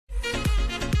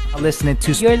Listening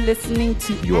to. You're listening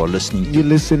to. You're listening to. You're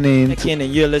listening to. Again,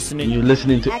 and you're listening. You're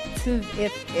listening to Active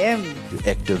FM.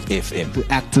 Active FM. To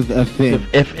Active FM.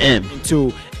 FM.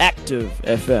 To Active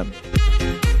FM.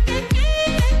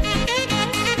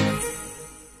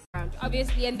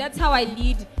 Obviously, and that's how I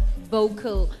lead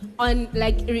vocal on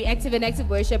like reactive and active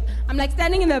worship. I'm like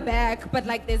standing in the back, but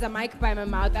like there's a mic by my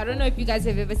mouth. I don't know if you guys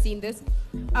have ever seen this.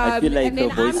 I feel like and then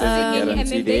your voice is I'm singing, and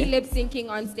guaranteed, then they eh? lip syncing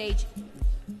on stage.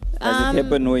 Does it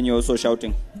happen when you're also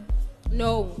shouting?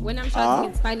 No, when I'm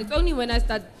shouting, it's fine. It's only when I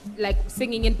start like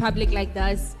singing in public like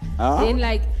this. Then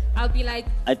like I'll be like.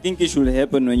 I think it should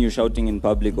happen when you're shouting in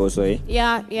public also, eh?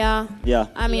 Yeah. Yeah.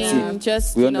 I mean,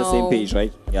 just we're on the same page,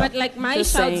 right? Yeah. But like my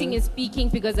Just shouting saying. is speaking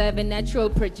because I have a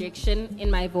natural projection in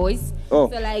my voice.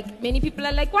 Oh. So like many people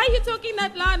are like, why are you talking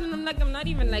that loud? And I'm like, I'm not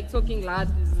even like talking loud.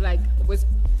 It's like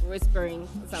whispering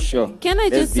something. Sure. Can I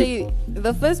That's just say,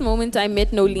 the first moment I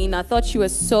met Nolene, I thought she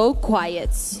was so quiet.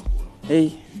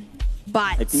 Hey,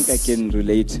 But I think I can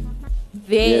relate.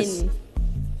 then Yes.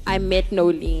 I met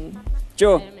Nolene.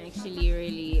 Sure. I'm actually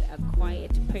really a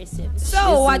quiet person. She's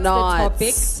So what's not. the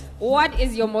topic? What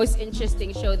is your most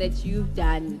interesting show that you've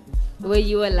done where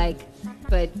you were like,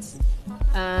 but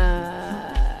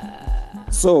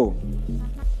So,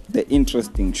 the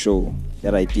interesting show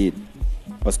that I did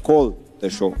was called The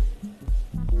Show.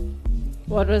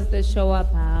 what was the show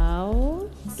about?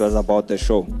 It was about the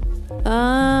show.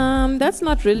 That's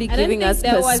not really I don't giving think us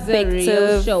that was a real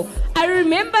perspective. show. I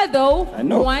remember though, I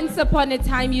know. once upon a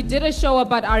time you did a show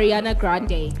about Ariana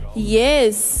Grande.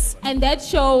 Yes. And that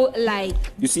show, like,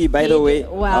 You see, by the way,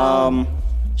 Wow.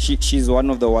 she's one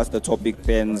of the What's the Topic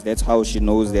fans. That's how she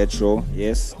knows that show.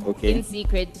 Yes, okay. in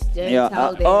secret, don't Yeah,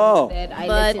 tell them oh. that I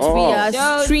But listen to we the are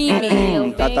shows streaming. and the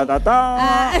real Ta thing. ta ta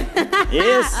ta.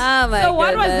 Yes. Oh my So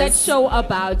what was that goodness. show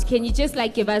about? Can you just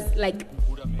like give us like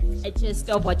a gist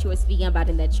of what you were speaking about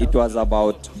in that show? It was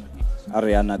about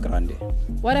Ariana Grande.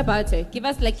 What about her? Give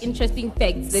us like interesting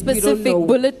facts that we don't Specific know.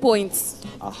 bullet points.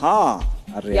 Aha,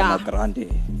 Ariana Yeah. Grande.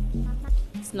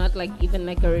 It's not like even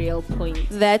like a real point.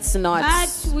 That's not.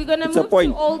 But we're gonna It's a move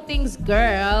point. to all things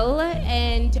girl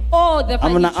and the I'm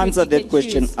funny gonna truth answer you that can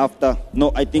question choose. after.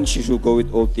 No, I think she should go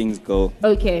with all things girl.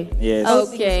 Okay. Yes. All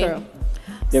things Okay. girl.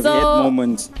 They've So- had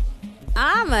moments.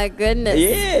 Ah my goodness.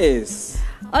 Yes.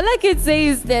 All I can say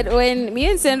is that when me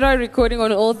and Sandra are recording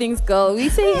on All Things Girl, we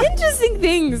say interesting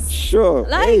things. Sure.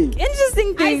 Like Hey.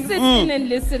 interesting I things. sit in and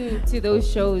listen to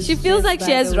those shows. She feels just like she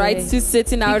by has the rights way. to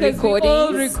sit in our because recordings. we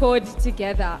all record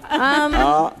together.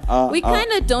 We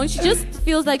kind of don't. She just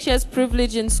feels like she has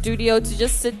privilege in studio to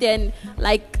just sit there and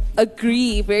like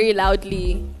agree very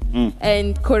loudly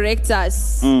and correct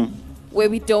us where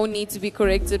we don't need to be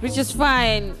corrected, which is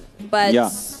fine. But Yeah.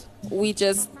 we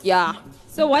just,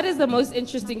 So what is the most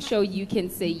interesting show you can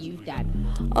say you've done?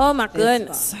 Oh my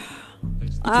goodness.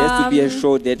 It has to be a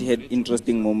show that had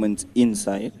interesting moments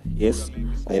inside. Yes.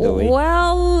 By the way.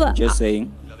 Well, Just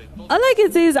saying. all I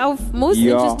can say is our most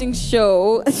Yeah. interesting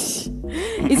show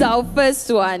is our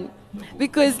first one.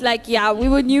 Because we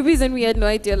were newbies and we had no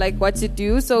idea what to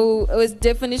do. So it was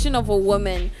definition of a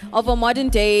woman, of a modern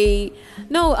day.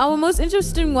 No, our most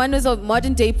interesting one was a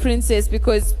modern day princess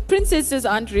because princesses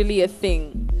aren't really a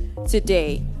thing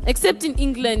today. Except in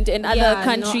England and other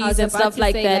countries and stuff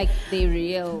like that. Like they're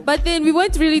real. But then we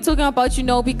weren't really talking about,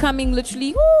 becoming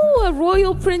literally, a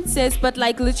royal princess, but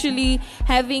literally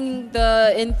having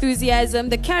the enthusiasm,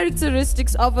 the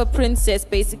characteristics of a princess,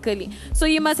 basically. So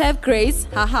you must have grace,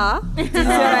 haha. This is what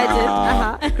I did,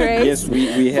 haha, grace. Yes,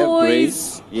 we have Poise,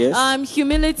 grace. Yes.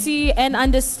 humility and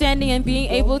understanding and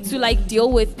being able to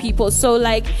deal with people. So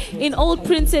in old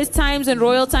princess times and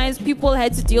royal times, people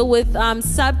had to deal with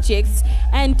subjects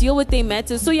and deal with their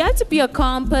matters. So you have to be a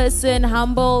calm person,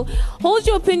 humble, hold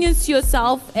your opinions to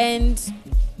yourself and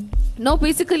know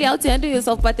basically how to handle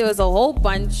yourself. But there was a whole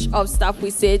bunch of stuff we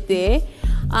said there.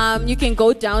 You can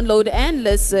go download and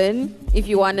listen if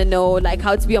you want to know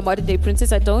how to be a modern day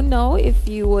princess. I don't know if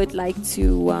you would like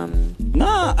to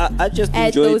Nah, I just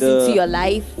add enjoy those into your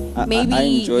life. Maybe I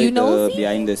enjoy the Z?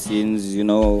 behind the scenes,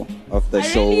 of the I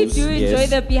shows. really do enjoy yes.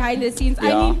 the behind the scenes.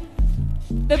 Yeah. I mean,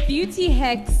 the beauty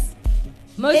hacks.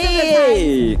 Most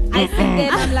Hey. of the time, I sit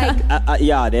there and I'm like,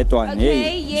 Yeah, that one. Okay,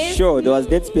 Hey, yes. sure. There was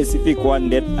that specific one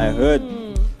that I heard.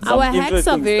 Some Our hacks are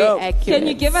interesting very stuff. accurate. can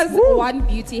you give us one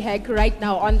beauty hack right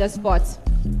now on the spot?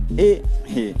 Hey.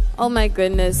 Oh my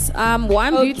goodness.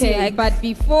 One beauty Okay, hack. but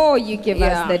before you give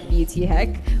Yeah. us that beauty hack,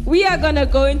 we are gonna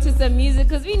go into some music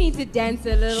because we need to dance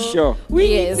a little. Sure. We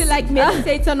Yes. need to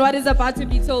meditate on what is about to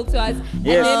be told to us,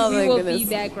 Yes. and then Oh we my will be goodness.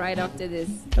 back right after this.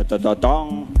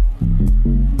 Ta-ta-ta-tong.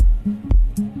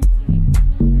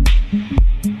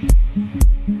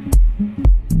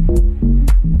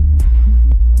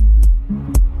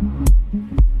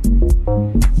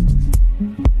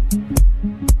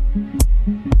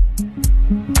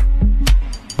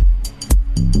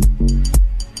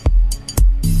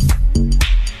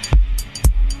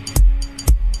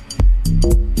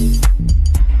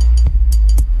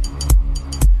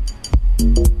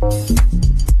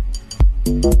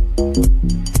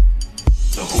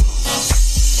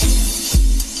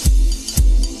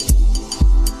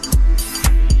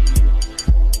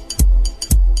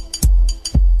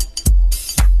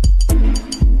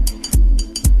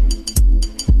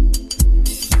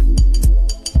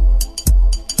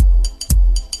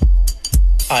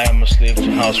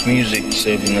 house music,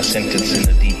 serving a sentence in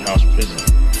a deep house prison.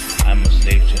 I'm a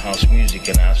slave to house music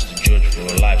and asked to judge for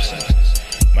a life sentence.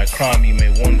 My crime, you may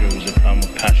wonder, is a crime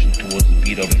of passion towards the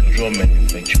beat of the drum and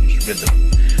infectious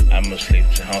rhythm. I'm a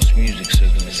slave to house music,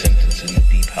 serving a sentence in a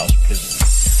deep house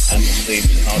prison. I'm a slave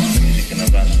to house music and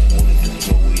I've asked the water to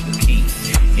throw away the key.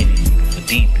 Anything but the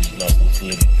deep is love worth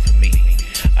living for me.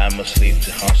 I'm a slave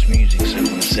to house music,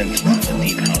 serving a sentence in a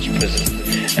deep house prison.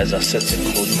 As I sit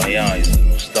and close my eyes, the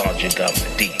nostalgia got me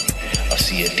deep. I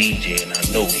see a DJ and I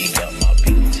know he got my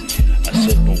beat. I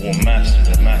serve my one master,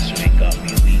 the master he got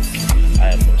me weak.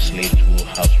 I am a slave to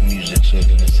house music,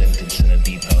 serving a sentence in a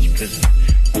deep house prison.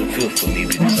 Don't feel for me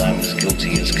because I'm as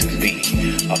guilty as can be.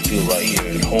 I feel right here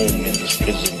at home in this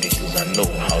prison because I know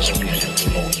house music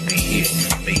will always be here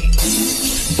for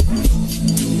me.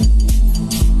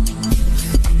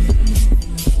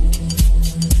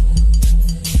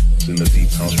 It's in the deep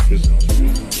house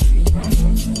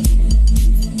prison.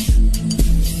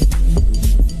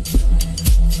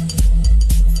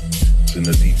 It's in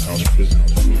the deep house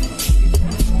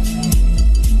prison.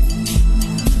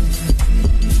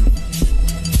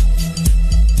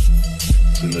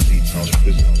 In the deep house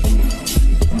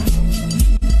prison.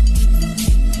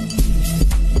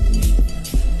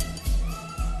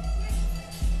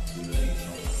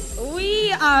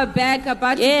 We are back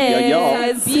about to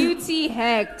Yes. do beauty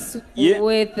hacks Yeah.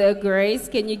 with Grace.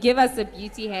 Can you give us a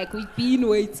beauty hack? We've been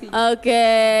waiting.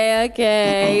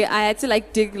 Okay. I had to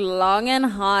like dig long and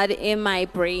hard in my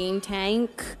brain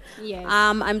tank. Yes.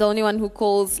 I'm the only one who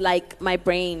calls like my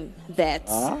brain that.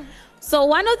 So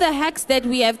one of the hacks that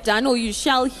we have done, or you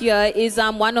shall hear, is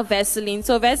one of Vaseline.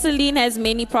 So Vaseline has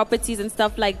many properties and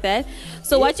stuff like that.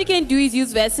 So what you can do is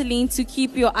use Vaseline to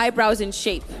keep your eyebrows in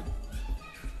shape.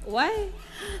 What?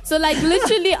 So like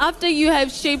literally after you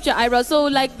have shaped your eyebrows, so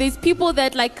like there's people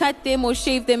that like cut them or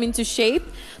shave them into shape.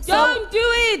 So, Don't do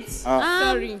it.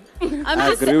 Sorry.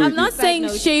 I'm not saying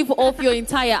note. shave off your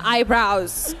entire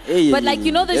eyebrows, Hey, but like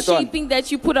you know the that one. shaping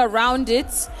that you put around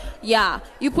it. Yeah,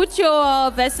 you put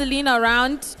your Vaseline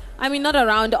around. I mean, not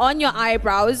around, on your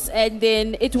eyebrows, and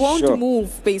then it won't Sure.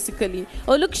 move basically.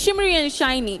 Or look shimmery and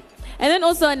shiny. And then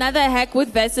also another hack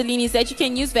with Vaseline is that you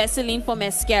can use Vaseline for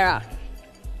mascara.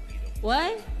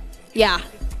 What? Yeah.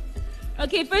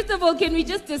 Okay, first of all, can we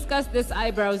just discuss this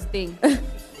eyebrows thing?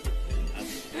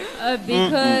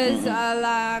 Because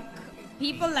like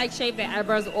people like shave their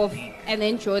eyebrows off and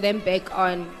then draw them back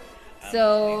on.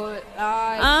 So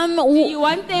do you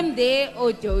want them there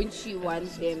or don't you want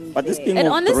them But this there? thing It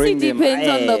of honestly throwing them, depends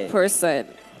on the eh, person.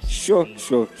 Sure.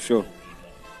 So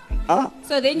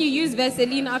then you use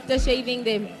Vaseline after shaving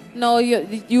them. No,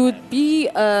 you would be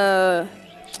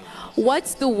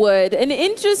what's the word? An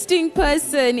interesting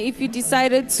person if you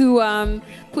decided to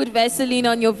put Vaseline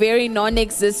on your very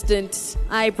non-existent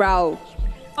eyebrow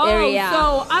area.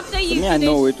 So after For you me, I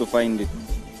know finish where to find it.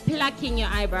 plucking your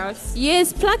eyebrows,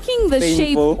 Yes, plucking the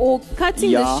shape Painful. or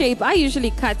cutting the Yeah. shape. I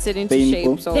usually cut it into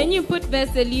Painful. shape. So then you put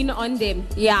Vaseline on them.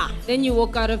 yeah, Then you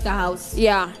walk out of the house.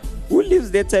 yeah, Who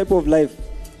lives that type of life?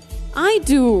 I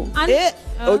do. Eh,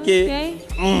 okay.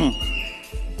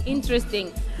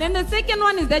 Interesting. Then the second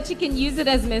one is that you can use it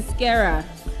as mascara.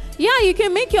 Yeah, you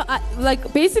can make your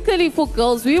like basically for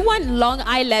girls, we want long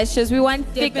eyelashes, we want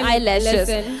thick Definitely. eyelashes.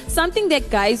 Listen. Something that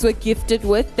guys were gifted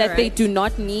with that they Alright. do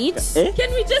not need. Eh?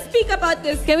 Can we just speak about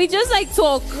this? Can we just like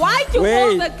talk? Why do all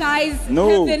Wait. the guys No.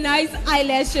 have the nice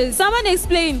eyelashes? Someone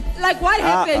explain. Like what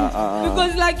happened?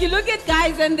 Because like you look at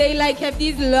guys and they like have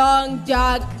these long,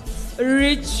 dark,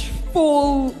 rich,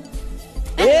 full.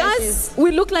 And Yes. us, we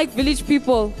look like village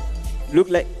people. Look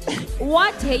like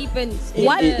What happened?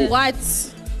 What?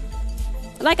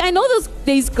 Like I know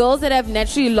these girls that have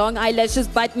naturally long eyelashes,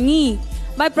 but me,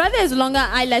 my brother has longer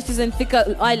eyelashes and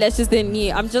thicker eyelashes than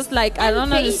me. I'm just like I And don't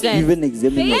babies. understand. even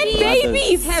examine your Babies. brothers.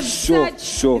 Babies Have Sure, such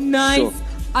sure, nice. sure.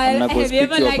 I'm not gonna Have you speak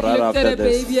ever to your like brother looked at a after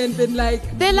this. baby and been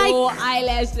like, They're like- no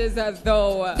eyelashes as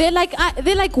though, They're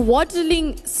like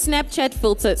waddling Snapchat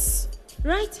filters.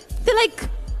 right? They're like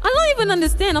I don't even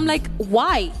understand. I'm like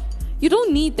why? You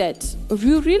don't need that.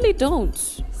 You really don't.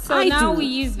 So I now do. we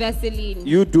use Vaseline.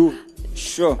 You do.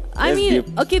 Sure. I That's mean,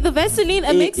 deep. okay, the Vaseline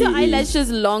it makes your eh.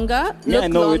 eyelashes longer, Yeah, I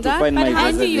look know where to longer, find but my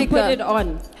how do Vaseline. you You put thicker. it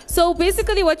on. So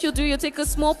basically what you'll do, you'll take a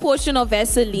small portion of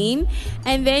Vaseline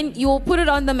and then you'll put it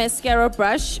on the mascara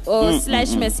brush or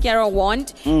slash mascara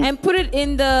wand and put it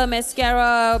in the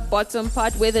mascara bottom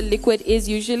part where the liquid is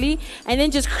usually and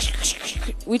then just,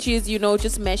 which is,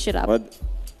 just mash it up. What?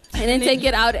 And then take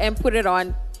it out and put it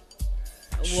on.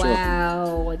 Sure.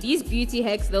 Wow. These beauty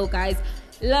hacks though, guys.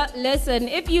 Listen,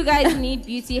 if you guys need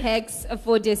beauty hacks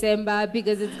for December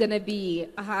because it's gonna be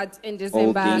hot in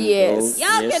December, things, Yes.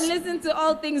 y'all yes. can listen to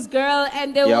All Things Girl,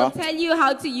 and they Yeah. will tell you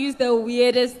how to use the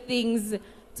weirdest things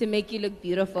to make you look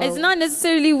beautiful. It's not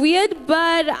necessarily weird,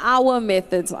 but our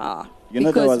methods are. You know,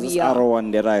 there because was this we are. other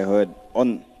one that I heard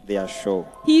on their show.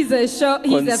 He's a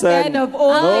fan of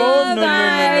all Oh things.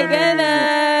 my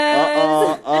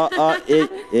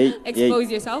goodness. Hey. Expose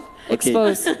yourself. Okay.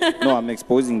 Expose. No, I'm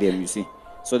exposing them, you see.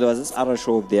 So there was this other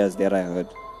show of theirs that I heard.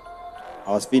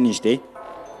 I was finished, eh?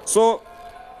 So,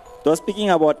 they were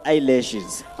speaking about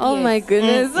eyelashes. Oh my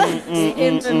goodness. The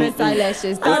infamous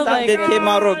eyelashes. The time they came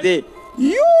out of there,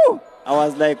 I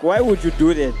was like, why would you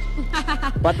do that?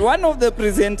 But one of the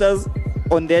presenters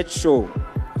on that show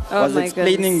was my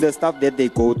explaining goodness. the stuff that they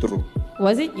go through.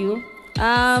 Was it you? It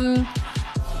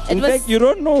In was, fact, you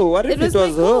don't know. What if it was it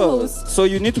was my her? co-host. So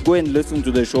you need to go and listen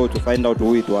to the show to find out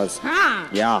who it was. Ah.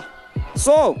 Yeah.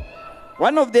 So,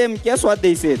 one of them, guess what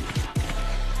they said?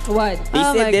 What? They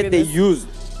Oh said my that they goodness. used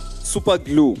super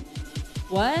glue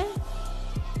What?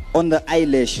 on the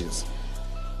eyelashes.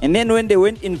 And then when they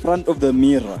went in front of the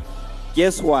mirror,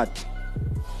 guess what?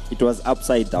 It was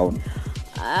upside down.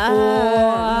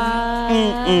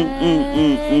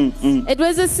 It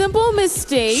was a simple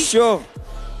mistake. Sure.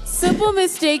 Simple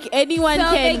mistake anyone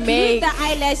So they can glued make. the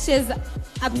eyelashes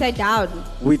upside down.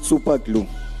 With super glue.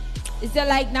 So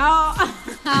like now,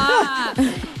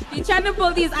 you're trying to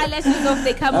pull these eyelashes off.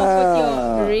 They come off with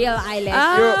your real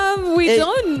eyelashes. We Hey.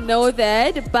 don't know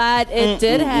that, but it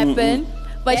did happen.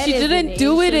 But That she is didn't an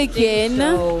do it interesting again.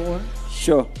 show.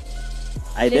 Sure.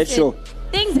 I did Listen, show.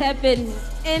 Things happen,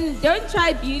 and don't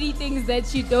try beauty things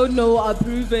that you don't know are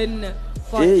proven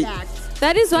for Hey. fact.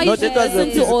 That is why No, you should that was a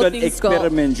listen to all physical things go.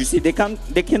 experiment. You see, they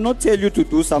cannot tell you to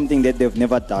do something that they've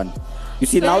never done. You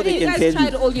see, now So they you can guys tell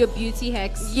tried you. all your beauty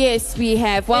hacks. Yes, we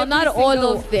have. Well, Every not all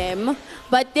single- of them,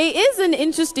 but there is an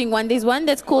interesting one. There's one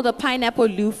that's called a pineapple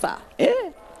loofah.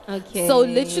 Okay. So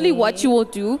literally what you will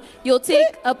do, you'll take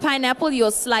a pineapple,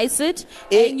 you'll slice it,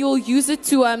 and you'll use it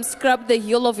to scrub the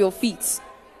heel of your feet.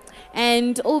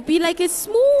 And it'll be like as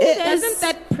smooth as... Doesn't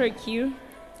that prick you?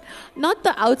 Not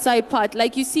the outside part.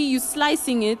 Like you see, you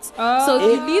slicing it. So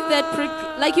you leave that prick...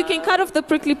 Like you can cut off the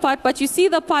prickly part, but you see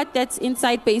the part that's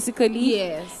inside basically.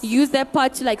 Yes. You use that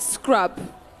part to like scrub.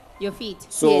 Your feet.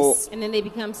 So, Yes. And then they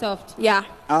become soft. Yeah.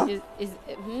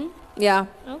 Yeah.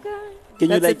 Okay. can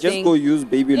you That's like the just thing. go use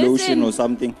baby Listen. lotion or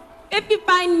something? If you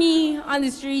find me on the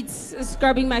streets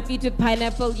scrubbing my feet with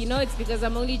pineapple, you know it's because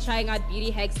I'm only trying out beauty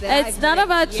hacks. That It's I've not read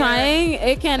about here. trying.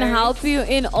 It can First. help you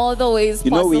in all the ways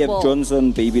You know, possible. we have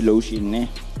Johnson baby lotion, eh?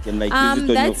 You can like use it on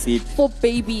your That's feet. for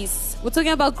babies. We're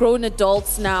talking about grown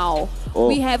adults now. Oh.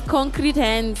 We have concrete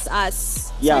hands,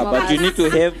 us. Yeah, some of but you us. need to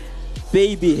have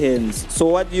baby hands. So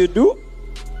what do you do?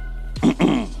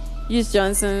 Use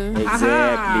Johnson.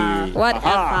 Exactly. Whatever.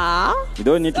 Aha. You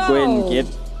don't need to go and So- get.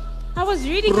 I was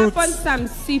reading Fruits. up on some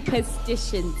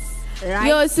superstitions, right?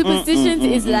 Your superstitions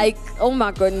is like, oh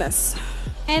my goodness.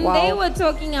 And Wow. they were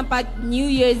talking about New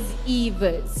Year's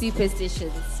Eve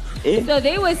superstitions. Eh? So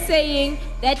they were saying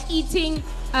that eating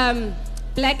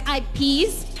black-eyed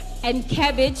peas and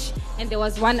cabbage, and there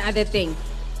was one other thing,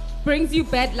 brings you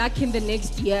bad luck in the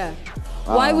next year.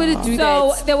 Why would it do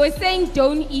So that? they were saying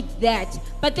don't eat that.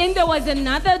 But then there was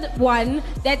another one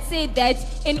that said that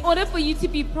in order for you to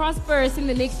be prosperous in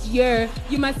the next year,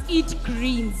 you must eat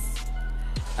greens.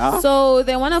 So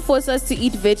they want to force us to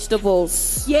eat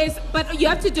vegetables. Yes, but you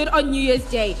have to do it on New Year's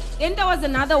Day. Then there was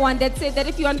another one that said that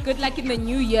if you want good luck in the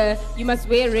new year, you must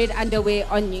wear red underwear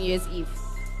on New Year's Eve.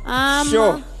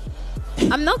 Sure.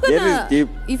 I'm not That gonna is deep.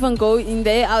 even go in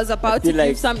there. I was about to feel like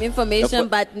give some information, the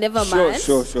but never Sure, mind.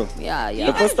 sure. Yeah, The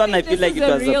yeah. first one I feel like it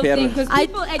was a parent.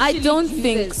 I don't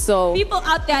think so. People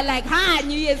out there like,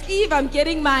 New Year's Eve, I'm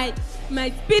getting my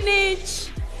spinach.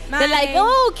 They're like,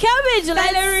 oh, cabbage, let's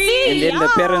Celery. see. And then the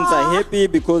parents are happy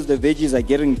because the veggies are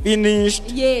getting finished.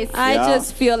 Yes. I Yeah.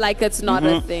 just feel like it's not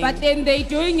a thing. But then they're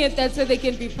doing it that so they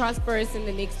can be prosperous in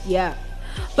the next year.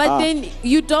 But then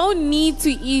you don't need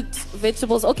to eat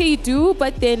vegetables. Okay, you do,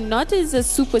 but they're not as a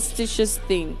superstitious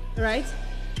thing. Right?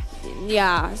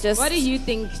 Yeah, just. What do you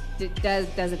think? Does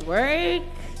it work?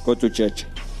 Go to church.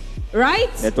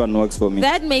 Right? That one works for me.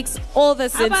 That makes all the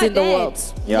How sense about in the that?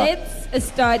 world. Yeah. Let's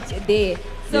start there.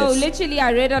 So Yes. literally,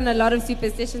 I read on a lot of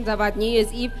superstitions about New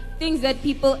Year's Eve, things that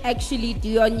people actually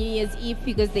do on New Year's Eve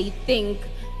because they think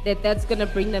that that's gonna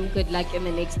bring them good luck in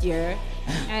the next year.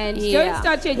 And Yeah. don't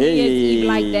start your New Year's Eve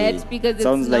like Hey. that because it's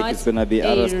Sounds like not it's gonna be a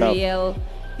other stuff. real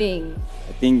thing.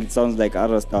 I think it sounds like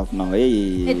other stuff now. Hey,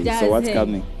 It does, so what's hey.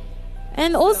 coming?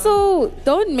 And also,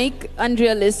 don't make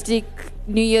unrealistic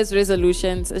New Year's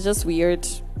resolutions. It's just weird.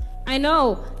 I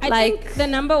know. I Like- think the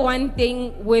number one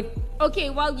thing with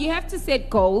you have to set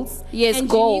goals. Yes, and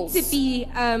goals.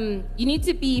 You need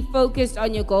to be focused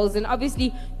on your goals, and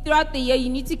obviously throughout the year you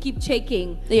need to keep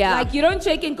checking. Yeah. Like you don't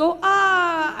check and go,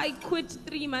 I quit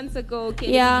 3 months ago.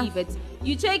 Okay, Yeah. leave it.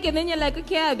 You check and then you're like,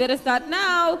 okay, I better start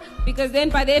now, because then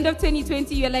by the end of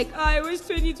 2020 you're like, I wish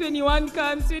 2021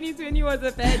 comes. 2020 was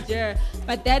a bad year,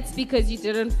 but that's because you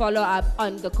didn't follow up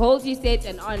on the goals you set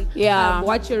and on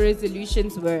what your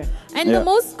resolutions were. And the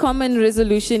most common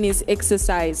resolution is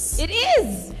exercise. It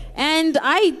is. And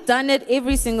I done it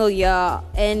every single year,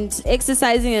 and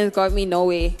exercising has got me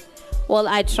nowhere. Well,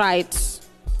 I tried.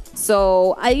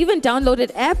 So I even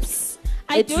downloaded apps.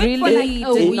 I do it for like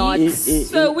a did week. not.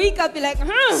 So a week I'll be like,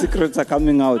 Secrets are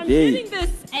coming out. I'm Hey, doing this,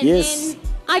 and Yes. then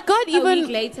I got a even week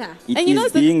later. it And you know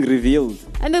is the- being revealed.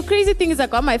 And the crazy thing is, I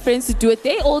got my friends to do it.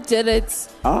 They all did it.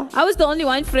 Huh? I was the only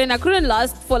one friend. I couldn't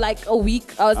last for like a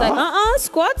week. I was like,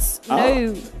 squats?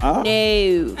 No. Ah.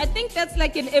 No. I think that's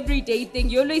like an everyday thing.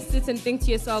 You always sit and think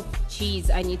to yourself, geez,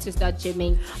 I need to start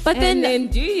gymming. But and then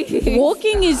do it.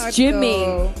 walking is Start, gymming.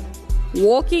 though.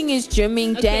 Walking is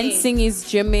gymming. Okay. Dancing is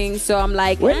gymming. So I'm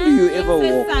like, When do you ever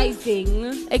walk?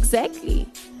 Exercising. Exactly.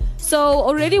 So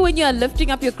already when you are lifting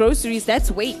up your groceries,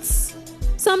 that's weights.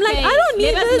 So I'm like, Okay, I don't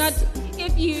need let us this.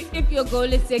 not, if your goal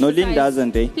is to exercise, No, Lynn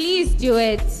doesn't, eh? please do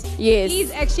it. Yes.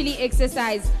 Please actually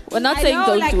exercise. We're not I saying know,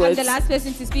 don't like, do I'm it. the last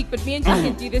person to speak, but me and you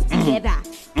can do this together.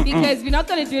 Because we're not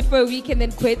going to do it for a week and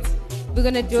then quit. We're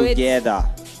going to do Together.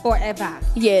 it forever.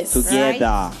 Yes.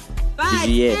 Together. But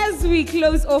Yes. as we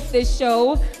close off the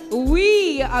show,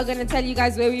 we are going to tell you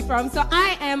guys where we're from. So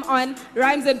I am on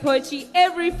Rhymes and Poetry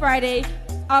every Friday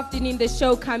afternoon. The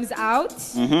show comes out.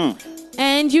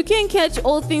 And you can catch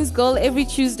All Things Girl every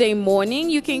Tuesday morning.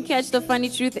 You can catch The Funny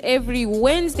Truth every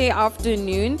Wednesday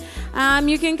afternoon.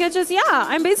 You can catch us,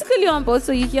 I'm basically on both,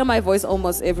 so you hear my voice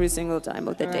almost every single time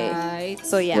of the day. Right.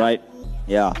 So, yeah. Right.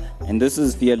 Yeah. And this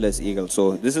is Fearless Eagle.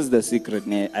 So this is the secret.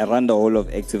 I run the whole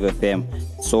of Active FM.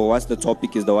 So what's the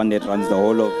topic is the one that runs the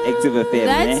whole of Active FM.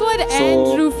 That's what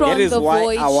Andrew from that is The why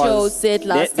Voice I was- show said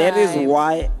last that is time.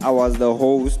 why I was the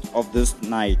host of this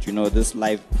night, this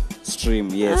live stream.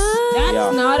 Yes.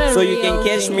 That's not a So you can real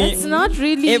catch thing. me It's not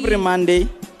really every Monday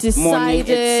morning at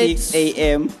decided. 6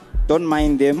 a.m. Don't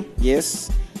mind them. Yes.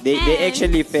 They And-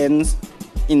 actually fans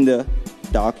in the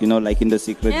dark, like in the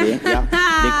secret there. Yeah.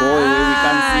 They go away, we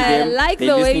can't see them. Like They're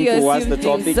the way listening you to what's assume the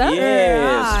topic. things, huh?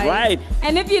 Yes, right.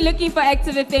 And if you're looking for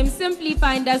Active FM, simply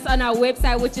find us on our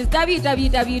website, which is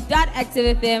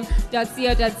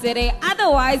www.activefm.co.za.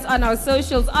 Otherwise, on our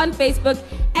socials, on Facebook,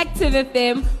 Active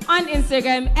FM, on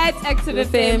Instagram, at Active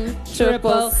FM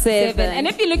 777. And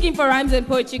if you're looking for Rhymes and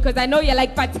Poetry, because I know you're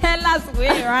like, but tell us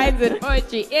where Rhymes and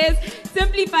Poetry is,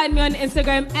 simply find me on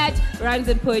Instagram at Rhymes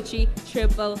and Poetry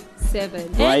 777.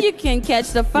 And Right. you can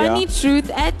catch The Funny Yeah. Truth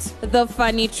at The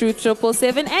Funny Truth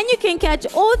 777. And you can catch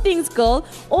All Things Girl,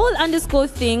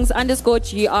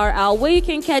 all_things_GRL, where you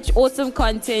can catch awesome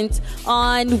content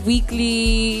on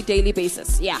weekly, daily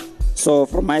basis. Yeah. So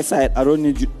from my side, I don't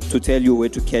need you to tell you where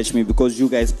to catch me because you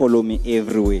guys follow me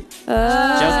everywhere.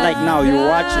 Just like now, you're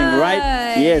watching,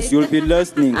 right? Yes, you'll be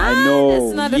listening. I know.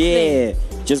 that's not a Yeah.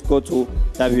 Just go to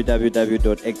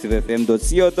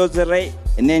www.activefm.co.za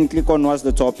and then click on what's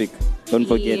the topic. Don't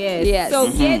forget. Yes. So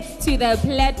get to the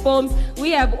platforms.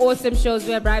 We have awesome shows.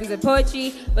 We have Rhymes and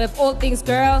Poetry. We have All Things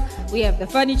Girl. We have The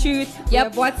Funny Truth. We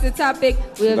have What's the Topic.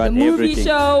 We have got the movie everything.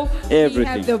 show. We Everything.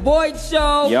 have the Void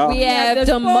show. Yeah. We have the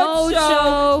sports Mo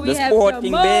show. We The have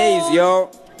sporting the base, Mo. yo.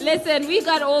 Listen, we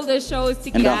got all the shows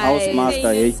together. And the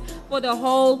Housemaster, eh? For the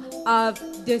whole of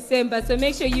December. So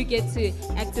make sure you get to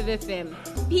Active FM.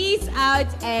 Peace out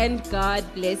and God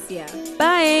bless you.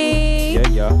 Bye.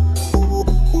 Yeah.